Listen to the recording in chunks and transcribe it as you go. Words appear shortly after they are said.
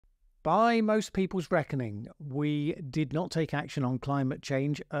By most people's reckoning, we did not take action on climate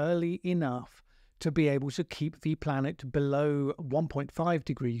change early enough to be able to keep the planet below 1.5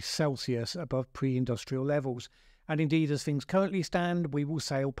 degrees Celsius above pre-industrial levels. And indeed, as things currently stand, we will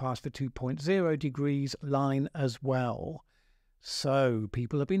sail past the 2.0 degrees line as well. So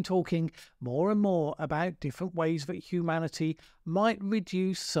people have been talking more and more about different ways that humanity might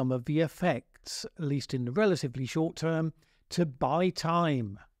reduce some of the effects, at least in the relatively short term, to buy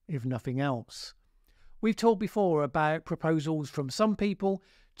time, if nothing else. We've talked before about proposals from some people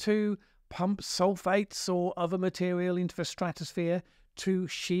to pump sulfates or other material into the stratosphere to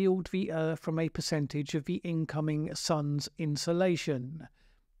shield the Earth from a percentage of the incoming sun's insolation,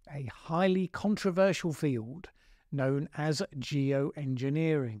 a highly controversial field known as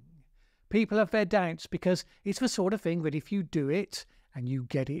geo-engineering. People have their doubts because it's the sort of thing that if you do it and you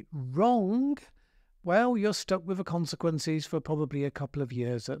get it wrong, well, you're stuck with the consequences for probably a couple of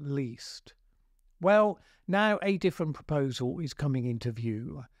years at least. Well, now a different proposal is coming into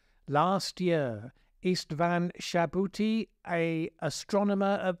view. Last year, Istvan Szapudi, an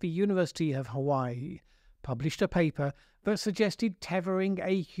astronomer at the University of Hawaii, published a paper that suggested tethering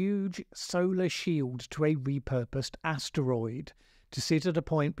a huge solar shield to a repurposed asteroid to sit at a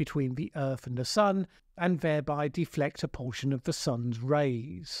point between the Earth and the Sun and thereby deflect a portion of the Sun's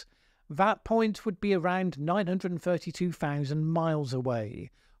rays. That point would be around 932,000 miles away,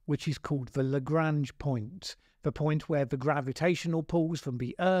 which is called the Lagrange point, the point where the gravitational pulls from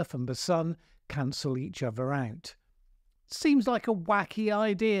the Earth and the Sun cancel each other out. Seems like a wacky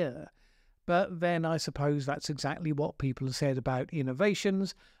idea, but then I suppose that's exactly what people have said about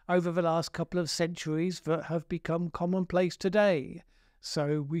innovations over the last couple of centuries that have become commonplace today.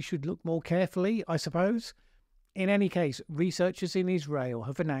 So we should look more carefully, I suppose. In any case, researchers in Israel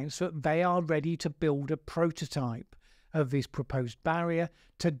have announced that they are ready to build a prototype of this proposed barrier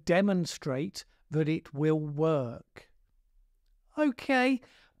to demonstrate that it will work. Okay,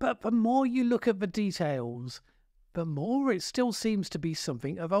 but the more you look at the details, the more it still seems to be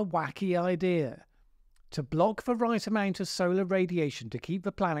something of a wacky idea. To block the right amount of solar radiation to keep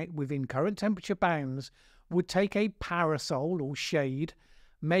the planet within current temperature bounds would take a parasol or shade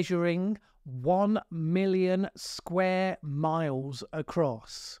measuring 1 million square miles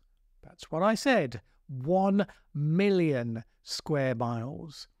across. That's what I said, 1 million square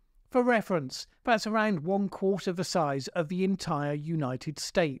miles. For reference, that's around 1/4 the size of the entire United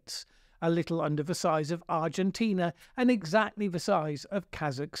States, a little under the size of Argentina and exactly the size of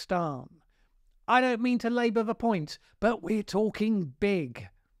Kazakhstan. I don't mean to labour the point, but we're talking big.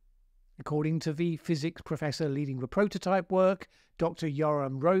 According to the physics professor leading the prototype work, Dr.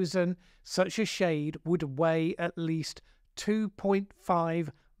 Yoram Rosen, such a shade would weigh at least 2.5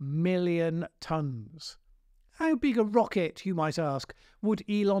 million tons. How big a rocket, you might ask, would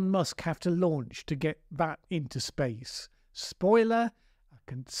Elon Musk have to launch to get that into space? Spoiler, a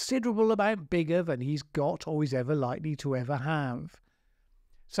considerable amount bigger than he's got or is ever likely to ever have.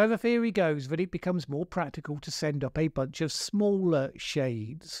 So the theory goes that it becomes more practical to send up a bunch of smaller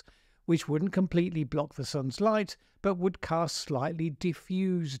shades, which wouldn't completely block the sun's light, but would cast slightly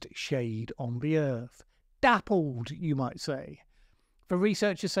diffused shade on the Earth. Dappled, you might say. The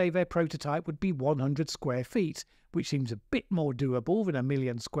researchers say their prototype would be 100 square feet, which seems a bit more doable than 1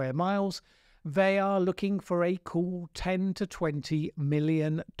 million square miles. They are looking for a cool $10 to $20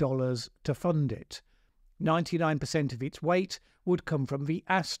 million to fund it. 99% of its weight would come from the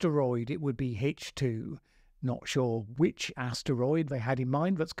asteroid it would be hitched to. Not sure which asteroid they had in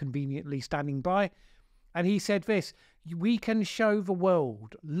mind that's conveniently standing by. And he said this, "We can show the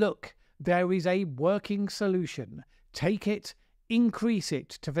world, look, there is a working solution. Take it, increase it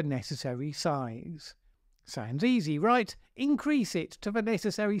to the necessary size." Sounds easy, right? Increase it to the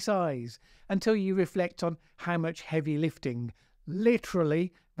necessary size until you reflect on how much heavy lifting,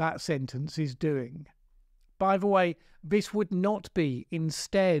 literally, that sentence is doing. By the way, this would not be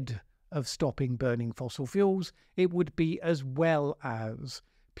instead of stopping burning fossil fuels, it would be as well as,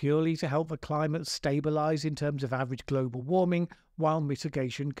 purely to help the climate stabilise in terms of average global warming, while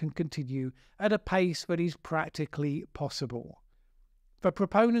mitigation can continue at a pace that is practically possible. The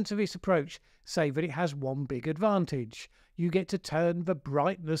proponents of this approach say that it has one big advantage. You get to turn the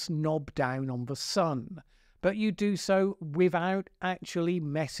brightness knob down on the sun, but you do so without actually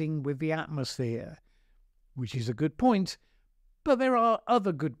messing with the atmosphere. Which is a good point, but there are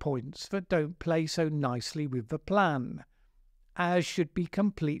other good points that don't play so nicely with the plan. As should be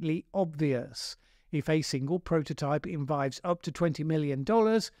completely obvious, if a single prototype involves up to $20 million,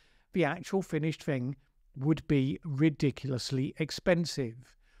 the actual finished thing would be ridiculously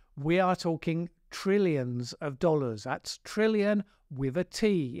expensive. We are talking trillions of dollars. That's trillion with a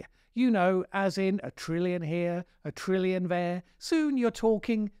T. You know, as in a trillion here, a trillion there. Soon you're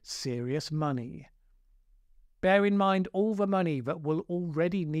talking serious money. Bear in mind all the money that will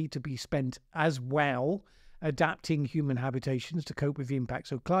already need to be spent as well, adapting human habitations to cope with the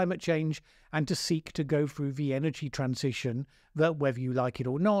impacts of climate change and to seek to go through the energy transition that, whether you like it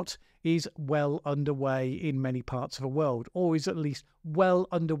or not, is well underway in many parts of the world, or is at least well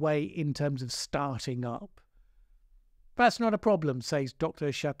underway in terms of starting up. That's not a problem, says Dr.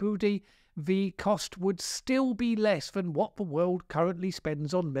 Szapudi. The cost would still be less than what the world currently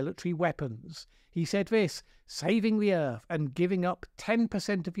spends on military weapons. He said this: saving the Earth and giving up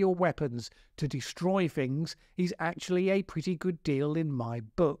 10% of your weapons to destroy things is actually a pretty good deal in my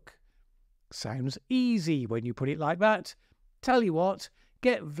book. Sounds easy when you put it like that. Tell you what,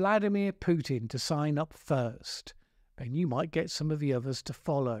 get Vladimir Putin to sign up first. Then you might get some of the others to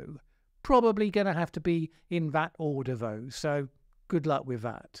follow. Probably going to have to be in that order though, so good luck with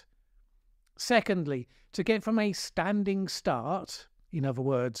that. Secondly, to get from a standing start, in other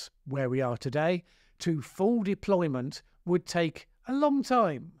words, where we are today, to full deployment would take a long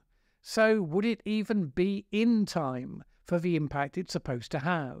time. So would it even be in time for the impact it's supposed to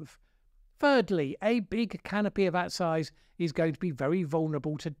have? Thirdly, a big canopy of that size is going to be very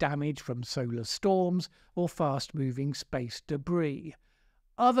vulnerable to damage from solar storms or fast-moving space debris.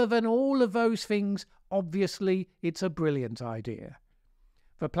 Other than all of those things, obviously it's a brilliant idea.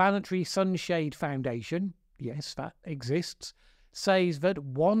 The Planetary Sunshade Foundation, yes, that exists, says that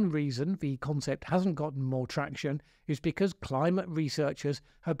one reason the concept hasn't gotten more traction is because climate researchers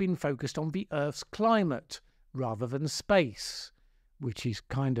have been focused on the Earth's climate rather than space, which is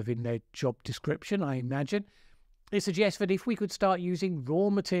kind of in their job description, I imagine. It suggests that if we could start using raw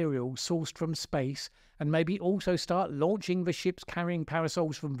materials sourced from space and maybe also start launching the ships carrying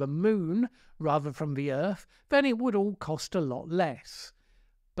parasols from the moon rather from the Earth, then it would all cost a lot less.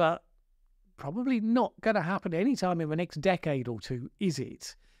 But probably not going to happen anytime in the next decade or two, is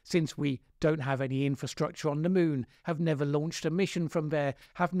it? Since we don't have any infrastructure on the moon, have never launched a mission from there,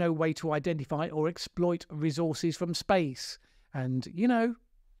 have no way to identify or exploit resources from space. And, you know,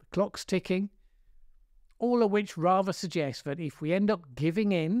 the clock's ticking. All of which rather suggests that if we end up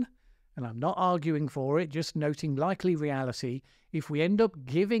giving in, and I'm not arguing for it, just noting likely reality, if we end up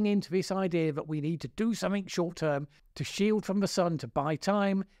giving in to this idea that we need to do something short-term to shield from the sun to buy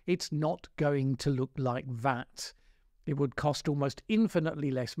time, it's not going to look like that. It would cost almost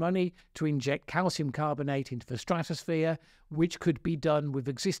infinitely less money to inject calcium carbonate into the stratosphere, which could be done with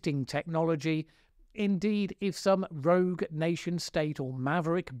existing technology. Indeed, if some rogue nation-state or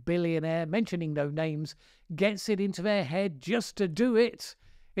maverick billionaire, mentioning no names, gets it into their head just to do it,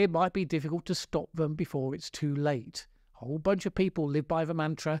 it might be difficult to stop them before it's too late. A whole bunch of people live by the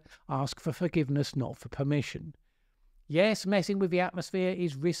mantra, ask for forgiveness, not for permission. Yes, messing with the atmosphere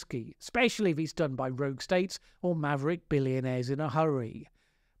is risky, especially if it's done by rogue states or maverick billionaires in a hurry.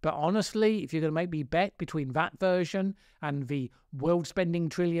 But honestly, if you're going to make me bet between that version and the world spending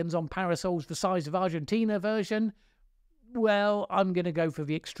trillions on parasols the size of Argentina version, well, I'm going to go for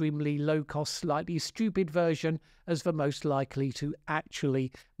the extremely low-cost, slightly stupid version as the most likely to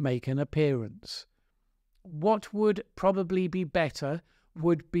actually make an appearance. What would probably be better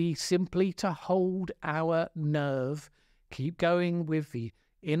would be simply to hold our nerve, keep going with the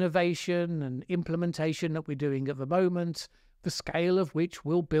innovation and implementation that we're doing at the moment, the scale of which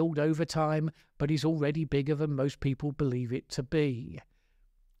will build over time, but is already bigger than most people believe it to be.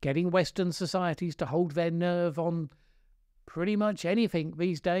 Getting Western societies to hold their nerve on pretty much anything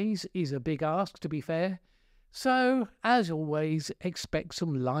these days is a big ask, to be fair. So, as always, expect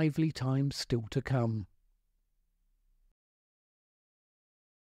some lively times still to come.